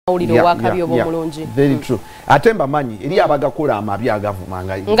Very true. Atemba manyi eri abagakola amabya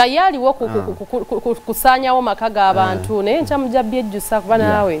agavumanga nga yaliwo kusanyawo makaga abantu naye nkyamujja byejjusa kuba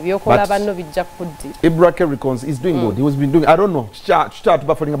naawe byokola banno bijja kuddi. Ibrahim Records is doing good. He was been doing, I don't know, start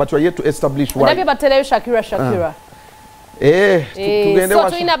buffering, but you are yet to establish why. Ndabye bateleyo Shakira.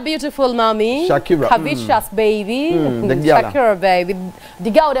 So in a beautiful mommy, Shakira, Kavicious baby, Shakira baby,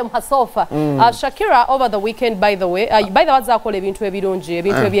 the girl them her sofa. Shakira over the weekend, by the way, zakole ebintu ebirungi,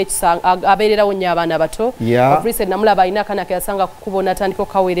 ebintu ebyekisanga abeerera wonya abana bato. Recent namulaba ina kana kyasanga kubona tandiko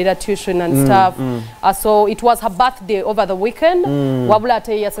kawerera tuition and stuff. So it was her birthday over the weekend. Wabula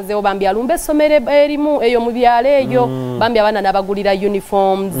ate yasazeewo bambi alumbe somere erimu eyo mu byale eyo bambi abana nabagulira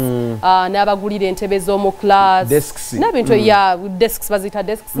uniforms, nabagulira entebe z'omu class. Desks. Ya desks bazita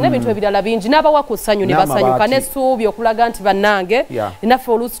desks n'ebintu ebirala bingi n'abawa ku ssanyu ne basanyuka n'essuubi okulaga nti bannange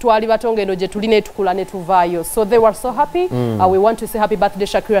naffe oluusi twali batonga eno gye tuli netukula ne tuvaayo. So they were so happy. We want to say happy birthday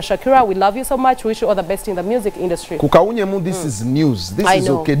Shakira. We love you so much. We wish you all the best in the music industry. Kukawunyemu, this is news. This is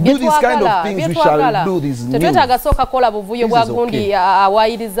okay. Do this kind of things. We shall do this news. Tetwetaaga sooka kola buvuyo bwa gundi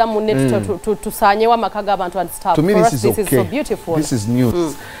awayiriza munne tusanyewo amaka g'abantu and stuff. To me this is okay. This is so beautiful. This is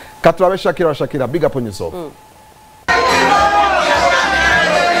news. Katulabe Shakira, big up on yourself.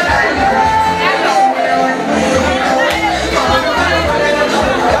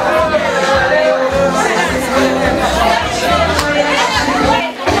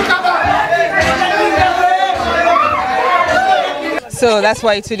 So that's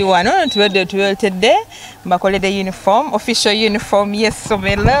why it's really one. No, to today, Makole the uniform, official uniform. Yes, so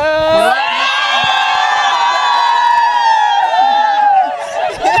me love.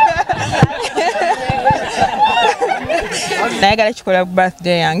 Nayagala chikola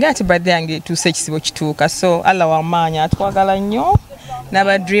birthday yange ati birthday yange tuse kisibo kituuka so Allah wamanya atwagala nnyo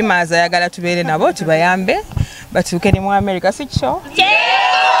n'aba dreamers ayagala tubeere nabo tubayambe batuuke ne mu America sikyo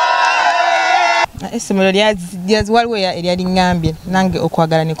esomero waliwo eryali ngambye nange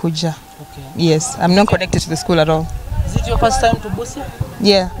okwagala ne kujja. Yes, I'm not connected to the school at all. Is it your first time to Busia?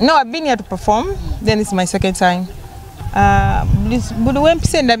 Yeah, no, I've been here to perform, then it's my second time. Buli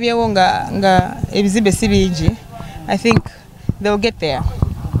wempise ndabyewo nga ebizibe si bingi. I think they'll get there.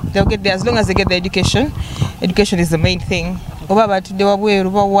 They'll get there as long as they get the education. Education is the main thing.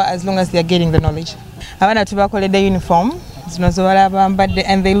 As long as they are getting the knowledge. Abana tubakole the uniform.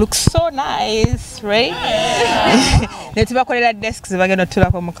 And they look so nice, right? Netubakole desks bagenda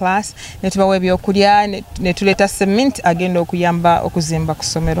tulako mu class. Netubawe byokulya netuleta cement agenda okuyamba okuzimba ku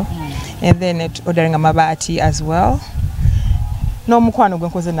somero. And then ordering amabati as well. No mukwano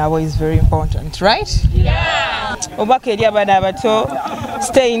gwenkoze nabo is very important, right? Yeah. Obaka eri abana abato,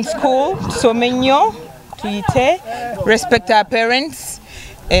 stay in school, tusome nnyo, tuyite, respect our parents,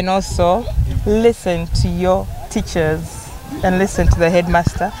 and also listen to your teachers and listen to the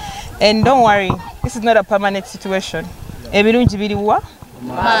headmaster. And don't worry, this is not a permanent situation. Ebirungi biriwa?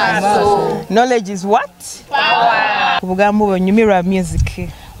 Knowledge is what? Power. Ubugambo Nyumira music.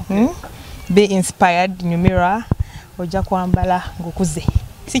 Be inspired, Nyumira. Oja kwambala ngokuze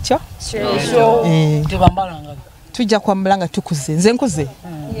sikyo tujja kwambala nga tukuze nze nkuze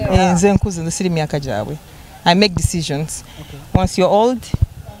nze nkuze nsiri myaka jawe. I make decisions. Once you're old,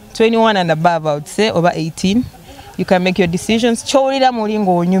 21 and above, I would say, over 18, you can make your decisions. Chowulira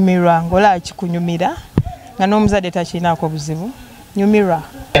mulingo onyumira ngola kikunyumira nga n'omuzadde takinako buzibu nyumira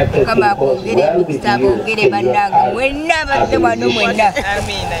kama kongere ebitabo ngere bannange mwenna badde wano mwenna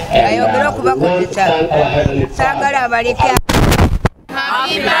ayogera okubakozesa saagala abaleke.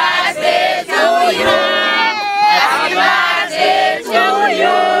 Happy birthday to you. Happy birthday to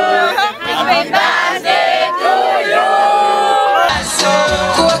you. Happy birthday to you.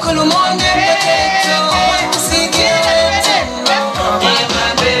 Kuwa kulumonge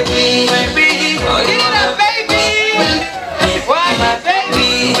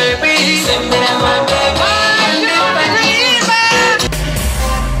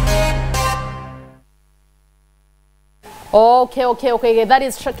Okay. That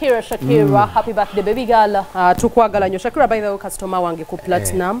is Shakira. Happy birthday, baby girl. Tukwagala nyo. Shakira, by the way, customer wange ku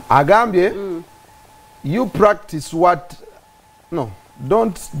platinum. Agambye, you practice what? No,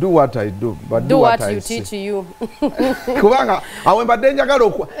 don't do what I do, but do what I say. Teach you. Kubanga awemba denjagala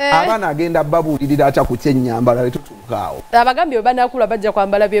okwa abana agenda babulirira acha kuchenyambala letutukawo. Abagambye bana akula bajja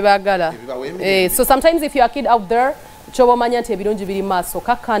kwambala bye bagala. So sometimes if you are a kid out there, chobo manya nti ebirungi biri maso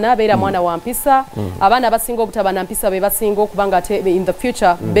kakana beera mwana wa mpisa abana abasinga obutabana mpisa be basinga okubanga te in the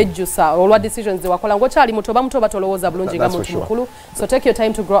future bejjusa olwa decisions ze wakola ngokyali muto batolowooza bulungi nga muntu mukulu. So take your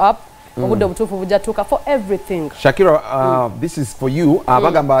time to grow up obudde obutuufu bujja tuuka for everything. Shakira, this is for you.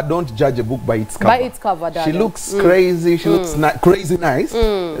 Bagamba, don't judge a book by its cover. By its cover, she looks crazy. She looks crazy nice.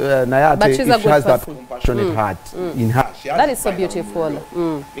 Nayate, but she's a she good has person. that compassionate heart in her. That is so beautiful.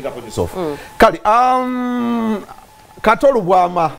 Big up on yourself. Kali, Katolu Bwama,